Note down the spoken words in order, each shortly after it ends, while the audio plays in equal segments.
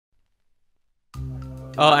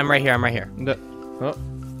Oh, I'm right here. I'm right here.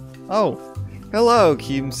 Oh, hello,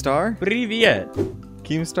 Keemstar. Привет.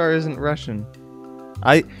 Keemstar isn't Russian.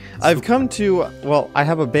 I've come to, well, I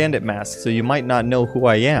have a bandit mask, so you might not know who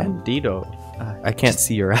I am. Bandido. I can't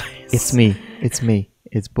see your eyes. It's me. It's me.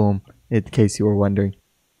 It's Boom. In case you were wondering.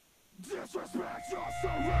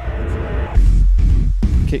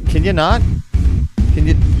 Can you not? Can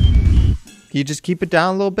you just keep it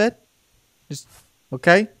down a little bit? Just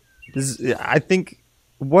okay. I think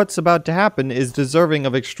what's about to happen is deserving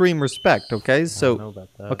of extreme respect. Okay, so I don't know about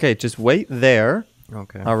that. okay, just wait there.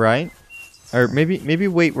 Okay. All right, or maybe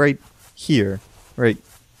wait right here. Right.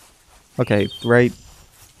 Okay, right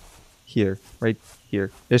here. Right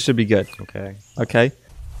here. This should be good. Okay. Okay.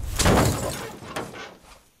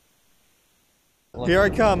 Here I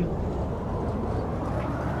come.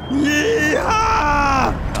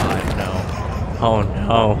 Yeah! God, no. Oh,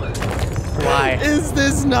 no. Why? Is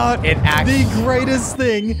this not the greatest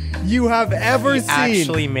thing you have ever seen?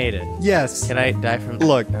 Actually made it. Yes. Can I die from...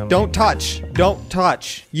 Look, don't touch. Don't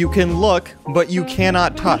touch. You can look, but you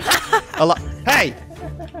cannot touch. Hey!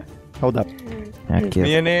 Hold up.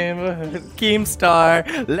 Me name is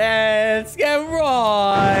Keemstar. Let's get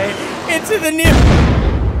right into the new...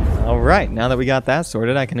 Alright, now that we got that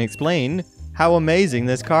sorted, I can explain how amazing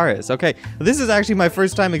this car is. Okay, this is actually my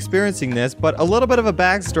first time experiencing this, but a little bit of a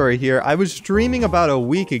backstory here. I was streaming about a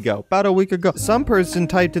week ago. Some person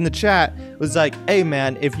typed in the chat, was like, hey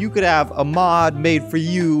man, if you could have a mod made for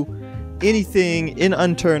you, anything in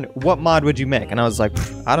Unturned, what mod would you make? And I was like,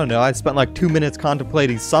 I don't know. I spent like 2 minutes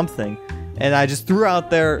contemplating something, and I just threw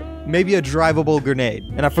out there maybe a drivable grenade,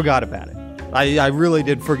 and I forgot about it. I really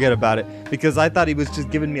did forget about it because I thought he was just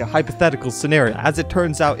giving me a hypothetical scenario. As it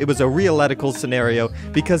turns out, it was a realetical scenario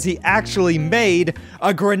because he actually made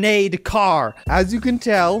a grenade car. As you can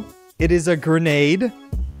tell, it is a grenade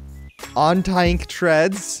on tank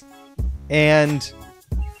treads, and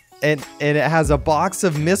it has a box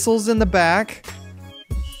of missiles in the back,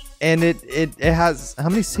 and it has how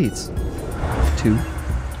many seats? 2,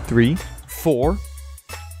 3, 4.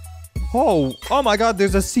 Oh my god,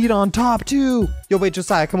 there's a seat on top too! Yo, wait,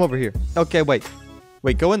 Josiah, come over here. Okay, wait.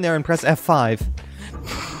 Wait, go in there and press F5.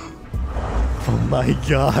 Oh my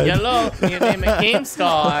god. Hello, your name is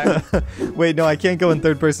Keemstar. Wait, no, I can't go in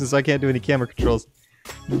third person, so I can't do any camera controls.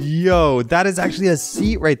 Yo, that is actually a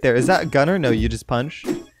seat right there. Is that a gunner? No, you just punch.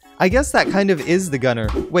 I guess that kind of is the gunner.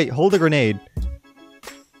 Wait, hold a grenade.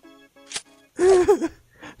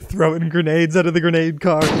 Throwing grenades out of the grenade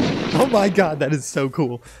car. Oh my god, that is so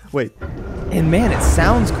cool. Wait. And man, it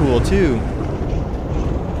sounds cool too.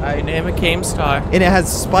 I name it Keemstar. And it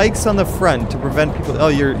has spikes on the front to prevent people. Oh,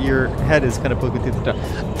 your head is kind of poking through the top.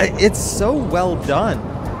 It's so well done.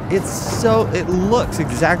 It looks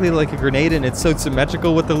exactly like a grenade, and it's so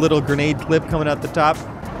symmetrical with the little grenade clip coming out the top.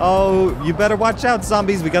 Oh, you better watch out,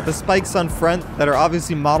 zombies. We got the spikes on front that are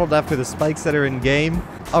obviously modeled after the spikes that are in game.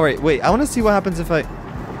 All right, wait. I want to see what happens if I...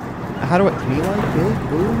 How do I...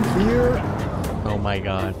 MeLikeBigBoom here? Oh my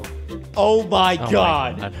god. Oh my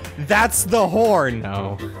god. That's the horn.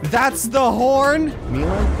 No. That's the horn?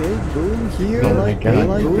 MeLikeBigBoom here? Oh my god.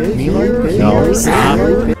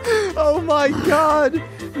 MeLikeBigBoom here? Oh my god.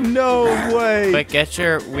 No way. But get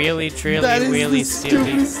your wheelie, trilly, That is wheelie, the steely.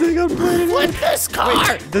 stupidest thing I'm playing. Flip this car!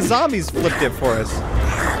 Wait, the zombies flipped it for us.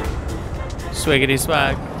 Swiggity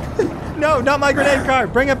swag. No, not my grenade car.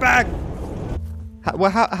 Bring it back.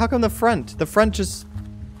 How come the front? The front just...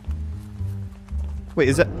 Wait,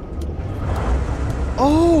 is that...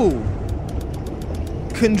 Oh!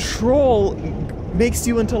 Control makes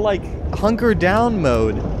you into, like, hunker down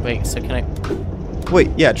mode. Wait, so can I... Wait,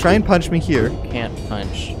 yeah, try and punch me here. Can't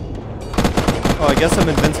punch. Oh, I guess I'm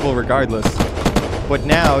invincible regardless. But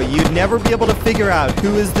now, you'd never be able to figure out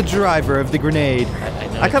who is the driver of the grenade.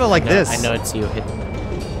 I kind of like this. I know it's you.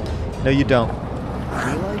 No, you don't.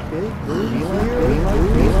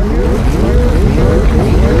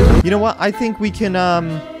 You know what? I think we can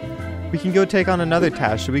go take on another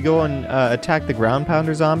task. Should we go and attack the ground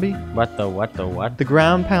pounder zombie? What? The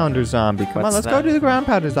ground pounder zombie. Come on, let's go do the ground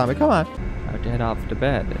pounder zombie. Come on. How'd you head off to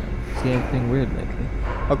bed? See anything weird lately?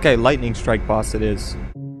 Okay, lightning strike boss it is.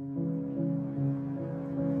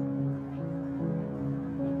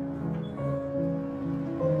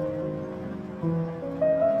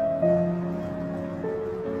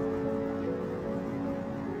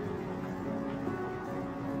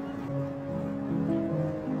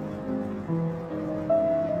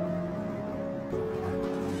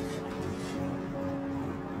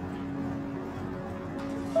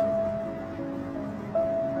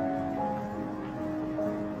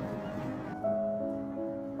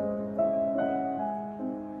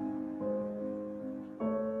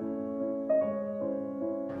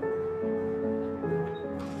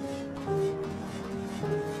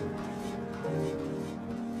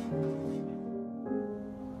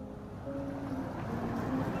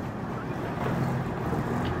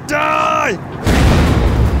 Die!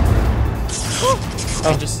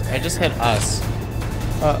 I just hit us.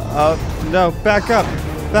 No, back up.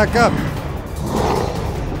 Back up.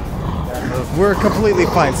 We're completely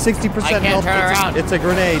fine. 60% I can't health. turn around. It's a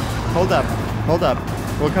grenade. Hold up. Hold up.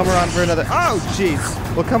 We'll come around for another. Oh, jeez.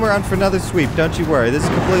 We'll come around for another sweep. Don't you worry. This is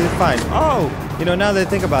completely fine. Oh, you know, now that I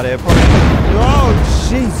think about it, probably. Oh,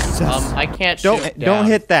 Jesus. I can't shoot Don't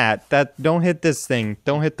hit that. Don't hit this thing.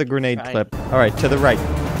 Don't hit the grenade clip. All right, to the right.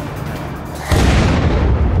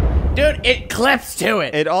 Dude, it clips to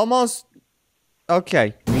it. It almost.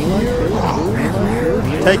 Okay. Take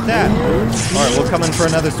that. All right, we'll come in for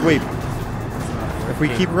another sweep. If we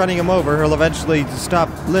keep running him over, he'll eventually stop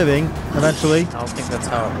living. Eventually. I don't think that's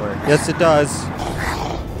how it works. Yes, it does.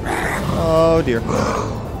 Oh dear.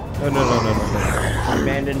 No.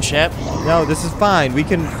 Abandoned ship. No, this is fine. We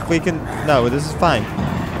can. No, this is fine.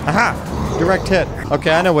 Aha! Direct hit.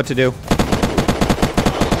 Okay, I know what to do.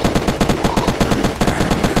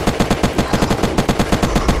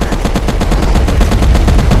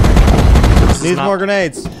 Needs more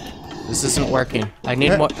grenades. This isn't working. I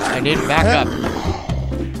need more. I need backup.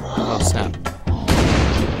 Oh snap.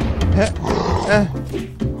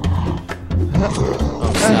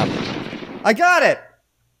 Oh snap. I got it.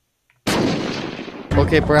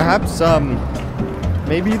 Okay, perhaps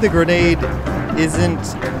maybe the grenade isn't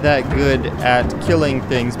that good at killing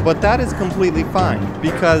things, but that is completely fine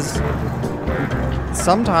because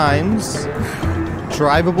sometimes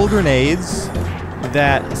drivable grenades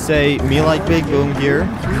that say MeLikeBigBoom here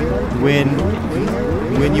when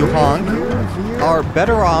you honk are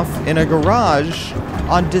better off in a garage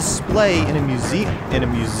on display in a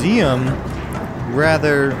museum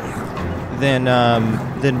rather than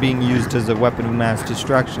being used as a weapon of mass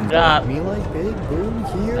destruction. Stop.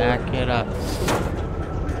 MeLikeBigBoom here. Back it up.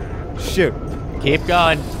 Shoot. Keep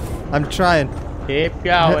going. I'm trying. Keep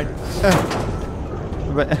going.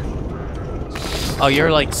 But Oh,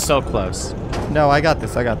 you're like so close. no, I got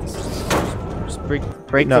this. I got this. Just break.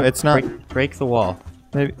 No, it's not. Break the wall.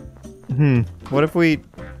 Maybe. What if we?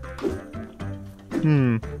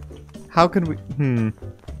 How could we?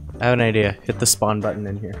 I have an idea. Hit the spawn button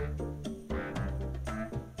in here.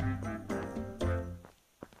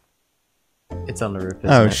 It's on the roof.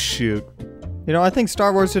 Oh Isn't it? shoot! You know, I think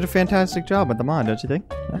Star Wars did a fantastic job with the mod. Don't you think?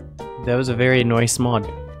 Yeah. That was a very nice mod.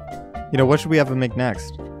 You know, what should we have him make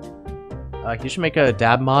next? You should make a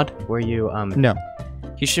dab mod where you No.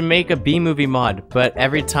 You should make a B-movie mod, but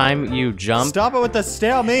every time you jump. Stop it with the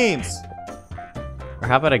stale memes. Or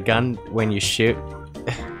how about a gun when you shoot?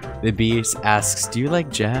 The bee asks, "Do you like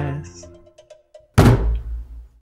jazz?"